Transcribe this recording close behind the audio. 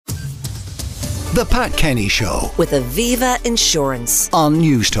The Pat Kenny Show with Aviva Insurance on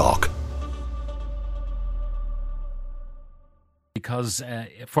News Talk. Because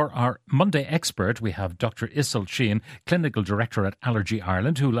for our Monday expert, we have Dr. Iseult Sheehan, Clinical Director at Allergy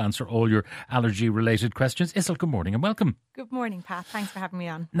Ireland, who will answer all your allergy-related questions. Iseult, good morning and welcome. Good morning, Pat. Thanks for having me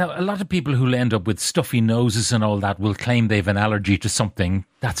on. Now, a lot of people who end up with stuffy noses and all that will claim they've an allergy to something.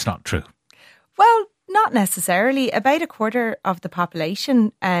 That's not true. Well, not necessarily. About a quarter of the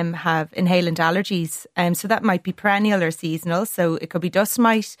population have inhalant allergies. So that might be perennial or seasonal. So it could be dust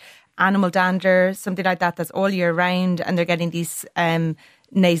mite, animal dander, something like that that's all year round, and they're getting these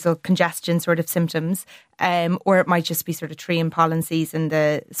nasal congestion sort of symptoms. Or it might just be sort of tree and pollen season,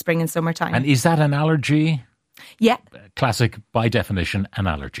 the spring and summertime. And is that an allergy? Yeah. Classic, by definition, an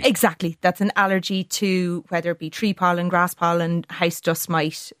allergy. Exactly. That's an allergy to whether it be tree pollen, grass pollen, house dust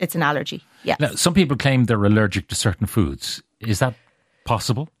mite. It's an allergy. Yeah. Now, some people claim they're allergic to certain foods. Is that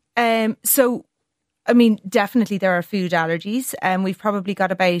possible? Definitely there are food allergies. We've probably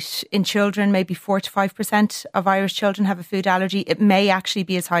got about, in children, maybe 4 to 5% of Irish children have a food allergy. It may actually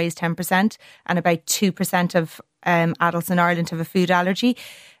be as high as 10%, and about 2% of adults in Ireland have a food allergy.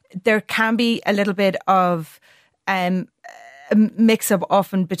 There can be a little bit of a mix-up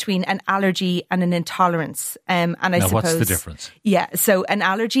often between an allergy and an intolerance. And I suppose, what's the difference? Yeah, so an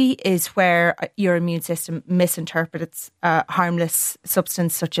allergy is where your immune system misinterprets a harmless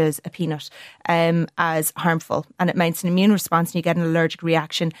substance such as a peanut as harmful. And it mounts an immune response and you get an allergic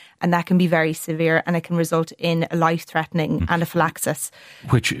reaction. And that can be very severe and it can result in a life-threatening anaphylaxis.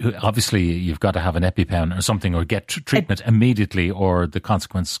 Which obviously you've got to have an EpiPen or something or get treatment immediately or the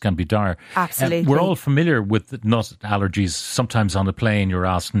consequences can be dire. Absolutely. We're all familiar with nut allergies. Sometimes on a plane you're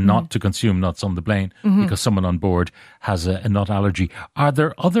asked not to consume nuts on the plane because someone on board has a nut allergy. Are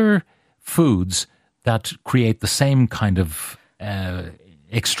there other foods that create the same kind of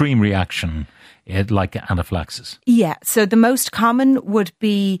extreme reaction like anaphylaxis? Yeah. So the most common would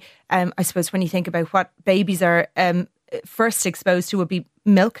be, I suppose, when you think about what babies are first exposed to would be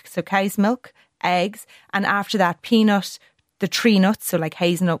milk, so cow's milk, eggs, and after that peanut, the tree nuts, so like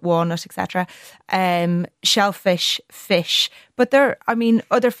hazelnut, walnut, etc., shellfish, fish. But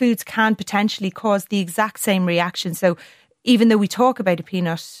other foods can potentially cause the exact same reaction. So even though we talk about a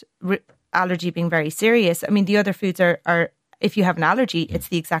peanut allergy being very serious, the other foods are if you have an allergy, it's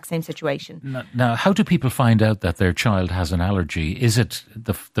the exact same situation. Now, how do people find out that their child has an allergy? Is it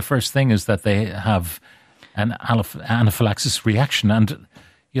the first thing is that they have an anaphylaxis reaction? And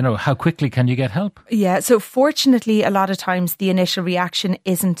how quickly can you get help? Yeah, so fortunately, a lot of times the initial reaction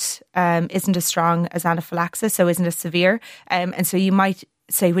isn't as strong as anaphylaxis, so isn't as severe. And so you might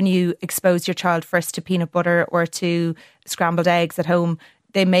say when you expose your child first to peanut butter or to scrambled eggs at home,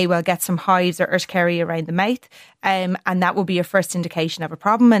 they may well get some hives or urticaria around the mouth. And that will be your first indication of a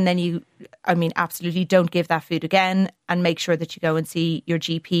problem. And then you, absolutely don't give that food again and make sure that you go and see your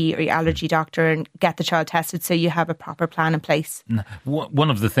GP or your allergy doctor and get the child tested so you have a proper plan in place. One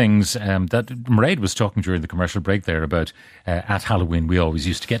of the things that Mairead was talking during the commercial break there about at Halloween, we always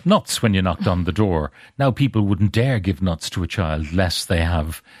used to get nuts when you knocked on the door. Now people wouldn't dare give nuts to a child lest they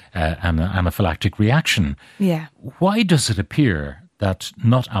have an anaphylactic reaction. Yeah. Why does it appear that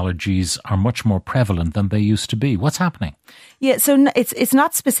nut allergies are much more prevalent than they used to be? What's happening? Yeah, so it's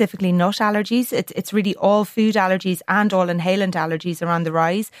not specifically nut allergies. It's really all food allergies and all inhalant allergies are on the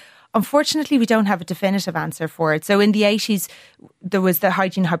rise. Unfortunately, we don't have a definitive answer for it. So in the 80s, there was the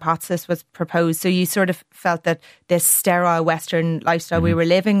hygiene hypothesis was proposed. So you sort of felt that this sterile Western lifestyle we were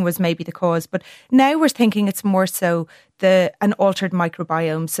living was maybe the cause. But now we're thinking it's more so an altered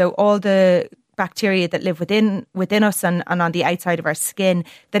microbiome. So all the bacteria that live within us and on the outside of our skin,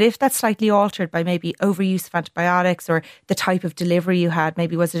 that if that's slightly altered by maybe overuse of antibiotics or the type of delivery you had,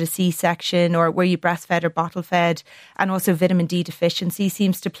 maybe was it a C-section or were you breastfed or bottle fed, and also vitamin D deficiency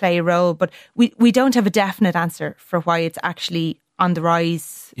seems to play a role, but we don't have a definite answer for why it's actually on the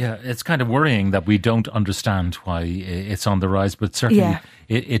rise. Yeah, it's kind of worrying that we don't understand why it's on the rise, but certainly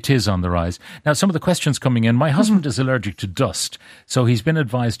it is on the rise. Now, some of the questions coming in. My husband is allergic to dust, so he's been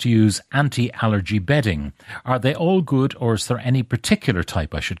advised to use anti-allergy bedding. Are they all good, or is there any particular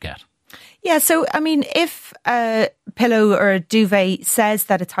type I should get? Yeah, so if a pillow or a duvet says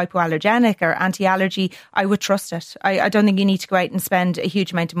that it's hypoallergenic or anti-allergy, I would trust it. I don't think you need to go out and spend a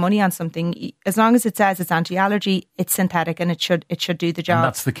huge amount of money on something. As long as it says it's anti-allergy, it's synthetic and it should do the job. And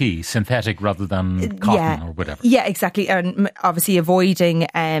that's the key, synthetic rather than cotton or whatever. Yeah, exactly. And obviously avoiding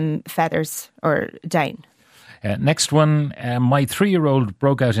feathers or down. Next one, my 3-year-old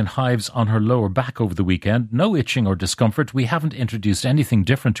broke out in hives on her lower back over the weekend. No itching or discomfort. We haven't introduced anything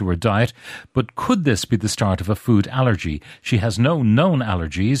different to her diet, but could this be the start of a food allergy? She has no known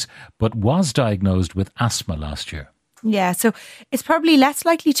allergies, but was diagnosed with asthma last year. Yeah, so it's probably less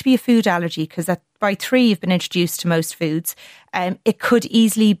likely to be a food allergy because by 3 you've been introduced to most foods. It could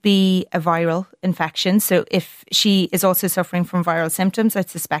easily be a viral infection. So if she is also suffering from viral symptoms, I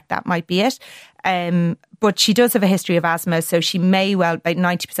suspect that might be it. But she does have a history of asthma, so she may well, about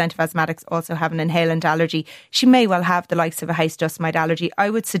 90% of asthmatics also have an inhalant allergy. She may well have the likes of a house dust mite allergy. I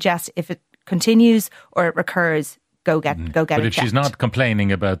would suggest if it continues or it recurs, go get it checked. But if she's not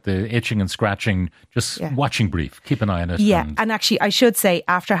complaining about the itching and scratching, just watching brief, keep an eye on it. Yeah, and actually I should say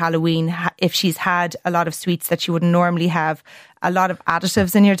after Halloween, if she's had a lot of sweets that she wouldn't normally have, a lot of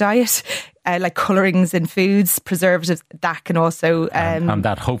additives in your diet, like colourings in foods, preservatives, that can also and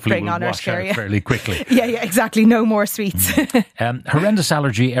that hopefully bring will on wash out fairly quickly. Yeah, exactly. No more sweets. Horrendous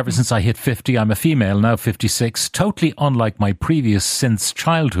allergy ever since I hit 50. I'm a female, now 56. Totally unlike my previous since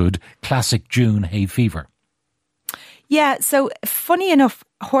childhood, classic June hay fever. Yeah, so funny enough,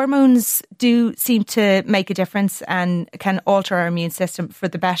 hormones do seem to make a difference and can alter our immune system for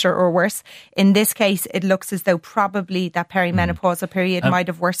the better or worse. In this case, it looks as though probably that perimenopausal period might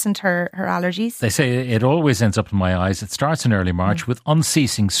have worsened her allergies. They say it always ends up in my eyes. It starts in early March with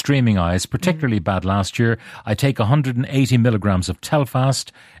unceasing streaming eyes, particularly bad last year. I take 180 milligrams of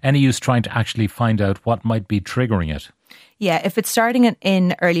Telfast. Any use trying to actually find out what might be triggering it? Yeah, if it's starting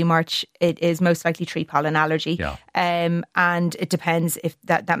in early March, it is most likely tree pollen allergy. Yeah. And it depends if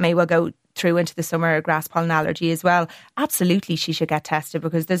that may well go through into the summer grass pollen allergy as well. Absolutely, she should get tested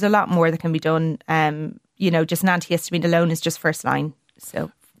because there's a lot more that can be done. Just an antihistamine alone is just first line.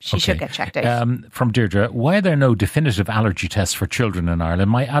 So she should get checked out. From Deirdre, why are there no definitive allergy tests for children in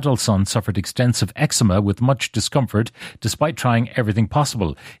Ireland? My adult son suffered extensive eczema with much discomfort despite trying everything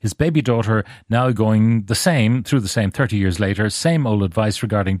possible. His baby daughter now going through the same 30 years later, same old advice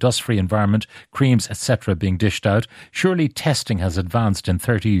regarding dust-free environment, creams, etc. being dished out. Surely testing has advanced in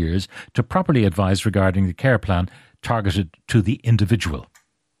 30 years to properly advise regarding the care plan targeted to the individual.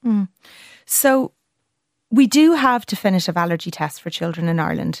 So we do have definitive allergy tests for children in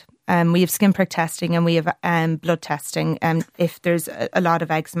Ireland. We have skin prick testing and we have blood testing if there's a lot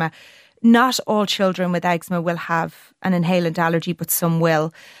of eczema. Not all children with eczema will have an inhalant allergy, but some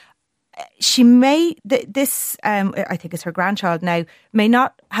will. She may, I think it's her grandchild now, may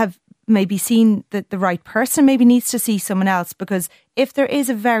not have maybe seen the right person, maybe needs to see someone else, because if there is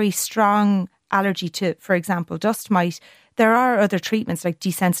a very strong allergy to, for example, dust mite, there are other treatments like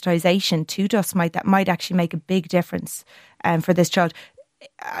desensitization to dust mite that might actually make a big difference for this child.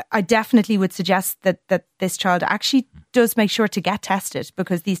 I definitely would suggest that this child actually does make sure to get tested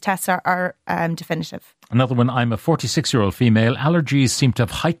because these tests are definitive. Another one, I'm a 46-year-old female. Allergies seem to have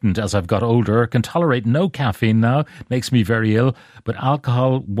heightened as I've got older. Can tolerate no caffeine now. Makes me very ill. But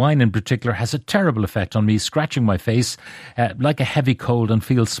alcohol, wine in particular, has a terrible effect on me, scratching my face like a heavy cold and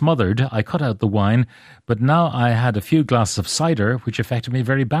feel smothered. I cut out the wine, but now I had a few glasses of cider, which affected me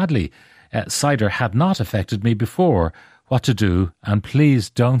very badly. Cider had not affected me before. What to do, and please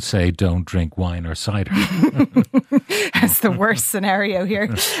don't say don't drink wine or cider. That's the worst scenario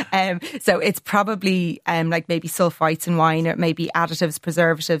here. So it's probably like maybe sulfites in wine or maybe additives,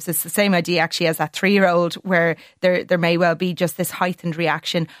 preservatives. It's the same idea actually as that 3-year-old where there may well be just this heightened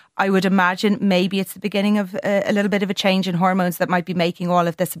reaction. I would imagine maybe it's the beginning of a little bit of a change in hormones that might be making all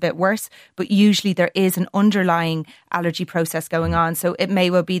of this a bit worse. But usually there is an underlying allergy process going on. So it may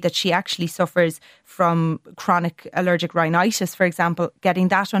well be that she actually suffers from chronic allergic rhinitis, for example. Getting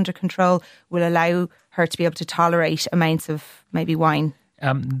that under control will allow her to be able to tolerate amounts of maybe wine.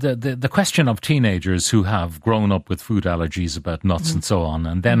 The question of teenagers who have grown up with food allergies about nuts and so on,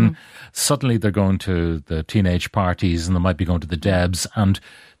 and then suddenly they're going to the teenage parties and they might be going to the Debs, and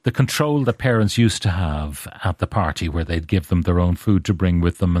the control that parents used to have at the party where they'd give them their own food to bring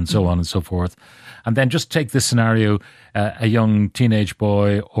with them and so on and so forth. And then just take this scenario, a young teenage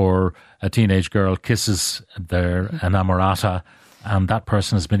boy or a teenage girl kisses their enamorata and that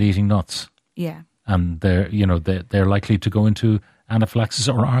person has been eating nuts. Yeah. And they're likely to go into anaphylaxis,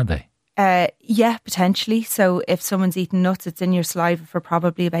 or are they? Yeah, potentially. So if someone's eaten nuts, it's in your saliva for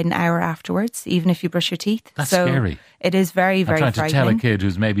probably about an hour afterwards, even if you brush your teeth. That's scary. It is very, very frightening. Trying to tell a kid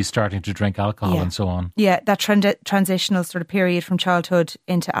who's maybe starting to drink alcohol and so on. Yeah, that transitional sort of period from childhood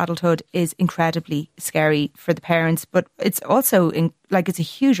into adulthood is incredibly scary for the parents. But it's also it's a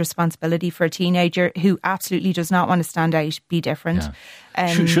huge responsibility for a teenager who absolutely does not want to stand out, be different.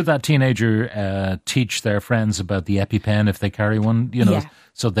 Yeah. Should that teenager teach their friends about the EpiPen if they carry one?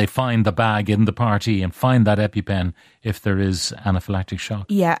 So they find the bag in in the party and find that EpiPen if there is anaphylactic shock.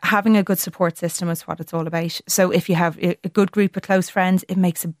 Yeah, having a good support system is what it's all about. So if you have a good group of close friends, it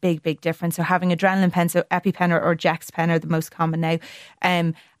makes a big, big difference. So having adrenaline pen, so EpiPen or Jex pen are the most common now.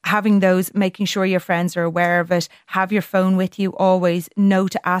 Having those, making sure your friends are aware of it, have your phone with you always, know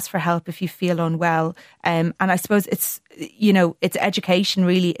to ask for help if you feel unwell. And I suppose it's education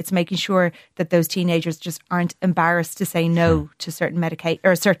really. It's making sure that those teenagers just aren't embarrassed to say no to certain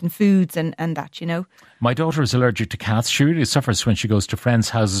or certain foods and that, My daughter is allergic to cats. She really suffers when she goes to friends'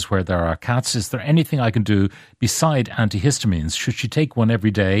 houses where there are cats. Is there anything I can do beside antihistamines? Should she take one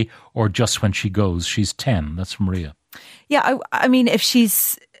every day or just when she goes? She's 10. That's from Maria. Yeah, I mean,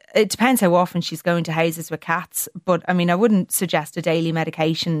 it depends how often she's going to houses with cats. But I mean, I wouldn't suggest a daily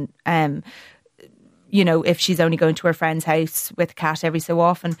medication, if she's only going to her friend's house with a cat every so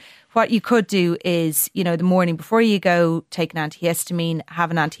often. What you could do is, the morning before you go, take an antihistamine,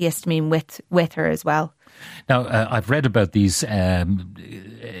 have an antihistamine with her as well. Now, I've read about these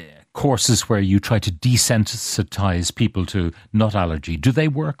courses where you try to desensitize people to nut allergy. Do they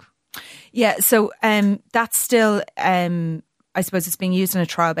work? Yeah, so that's still... I suppose it's being used on a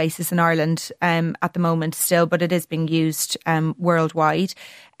trial basis in Ireland at the moment still, but it is being used worldwide.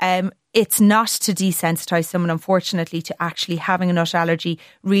 It's not to desensitise someone, unfortunately, to actually having a nut allergy.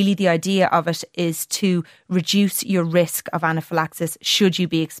 Really, the idea of it is to reduce your risk of anaphylaxis should you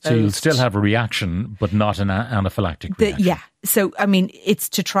be exposed. So you'll still have a reaction, but not an anaphylactic reaction. Yeah. So, I mean, it's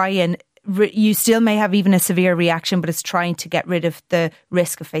to try and... you still may have even a severe reaction, but it's trying to get rid of the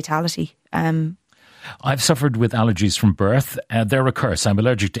risk of fatality. I've suffered with allergies from birth. They're a curse. I'm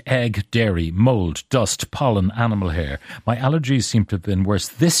allergic to egg, dairy, mould, dust, pollen, animal hair. My allergies seem to have been worse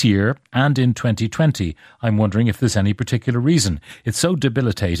this year and in 2020. I'm wondering if there's any particular reason. It's so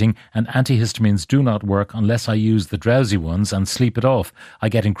debilitating and antihistamines do not work unless I use the drowsy ones and sleep it off. I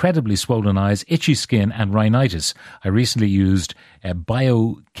get incredibly swollen eyes, itchy skin and rhinitis. I recently used a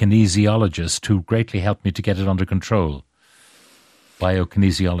biokinesiologist who greatly helped me to get it under control.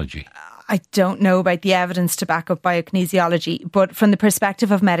 Biokinesiology. I don't know about the evidence to back up biokinesiology, but from the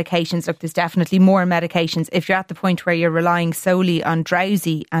perspective of medications, look, there's definitely more medications. If you're at the point where you're relying solely on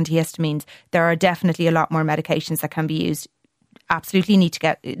drowsy antihistamines, there are definitely a lot more medications that can be used. Absolutely need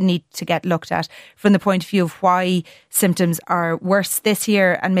to get looked at from the point of view of why symptoms are worse this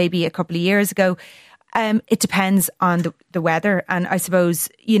year and maybe a couple of years ago. It depends on the weather, and I suppose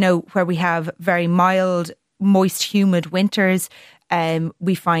where we have very mild, moist, humid winters.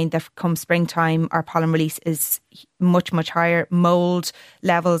 We find that come springtime, our pollen release is much, much higher. Mould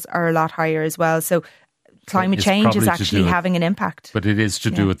levels are a lot higher as well. So climate change is actually having an impact. But it is to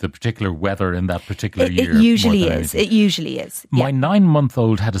do with the particular weather in that particular year. It usually is. It usually is. My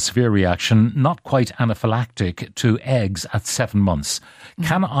 9-month-old had a severe reaction, not quite anaphylactic, to eggs at 7 months.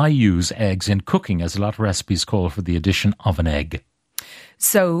 Can I use eggs in cooking, as a lot of recipes call for the addition of an egg?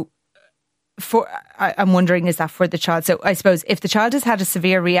 So... I'm wondering, is that for the child? So I suppose if the child has had a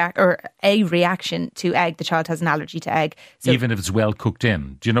severe reaction to egg, the child has an allergy to egg. So even if it's well cooked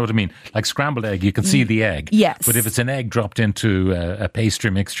in. Do you know what I mean? Like scrambled egg, you can see the egg. Yes. But if it's an egg dropped into a pastry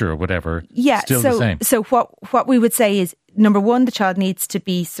mixture or whatever, yeah, still the same. So what we would say is, number one, the child needs to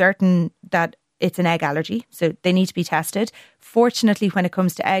be certain that it's an egg allergy, so they need to be tested. Fortunately, when it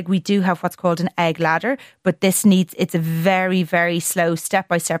comes to egg, we do have what's called an egg ladder, but it's a very, very slow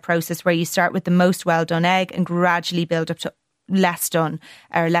step-by-step process where you start with the most well-done egg and gradually build up to less done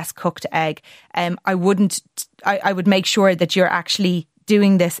or less cooked egg. I would make sure that you're actually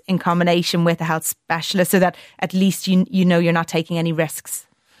doing this in combination with a health specialist so that at least you know you're not taking any risks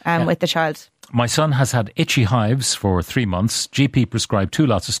with the child. My son has had itchy hives for 3 months. GP prescribed 2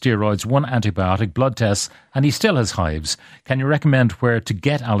 lots of steroids, 1 antibiotic, blood tests, and he still has hives. Can you recommend where to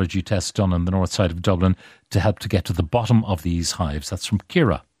get allergy tests done on the north side of Dublin to help to get to the bottom of these hives? That's from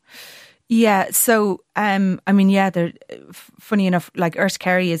Ciara. Yeah, so, they're funny enough, like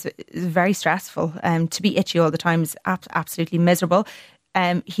urticaria is very stressful. To be itchy all the time is absolutely miserable.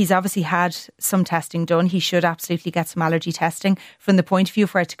 He's obviously had some testing done. He should absolutely get some allergy testing. From the point of view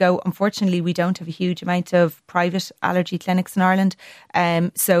of where to go, unfortunately, we don't have a huge amount of private allergy clinics in Ireland.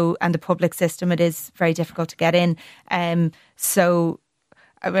 And the public system, it is very difficult to get in. I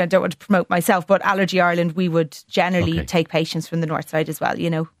don't want to promote myself, but Allergy Ireland, we would generally take patients from the north side as well,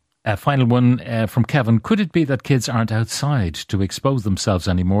 Final one from Kevin. Could it be that kids aren't outside to expose themselves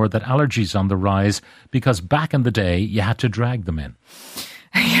anymore, that allergies on the rise because back in the day you had to drag them in?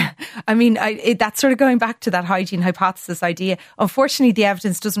 I mean, that's sort of going back to that hygiene hypothesis idea. Unfortunately, the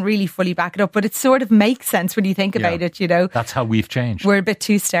evidence doesn't really fully back it up, but it sort of makes sense when you think about it, That's how we've changed. We're a bit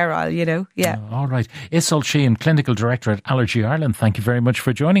too sterile, Yeah. All right. Iseult Sheehan, Clinical Director at Allergy Ireland, thank you very much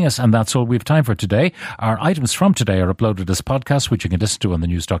for joining us. And that's all we have time for today. Our items from today are uploaded as podcasts, which you can listen to on the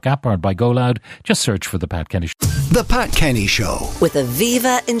Newstalk app or by Go Loud. Just search for The Pat Kenny Show. The Pat Kenny Show. With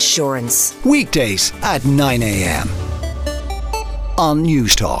Aviva Insurance. Weekdays at 9 a.m. on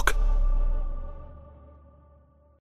Newstalk.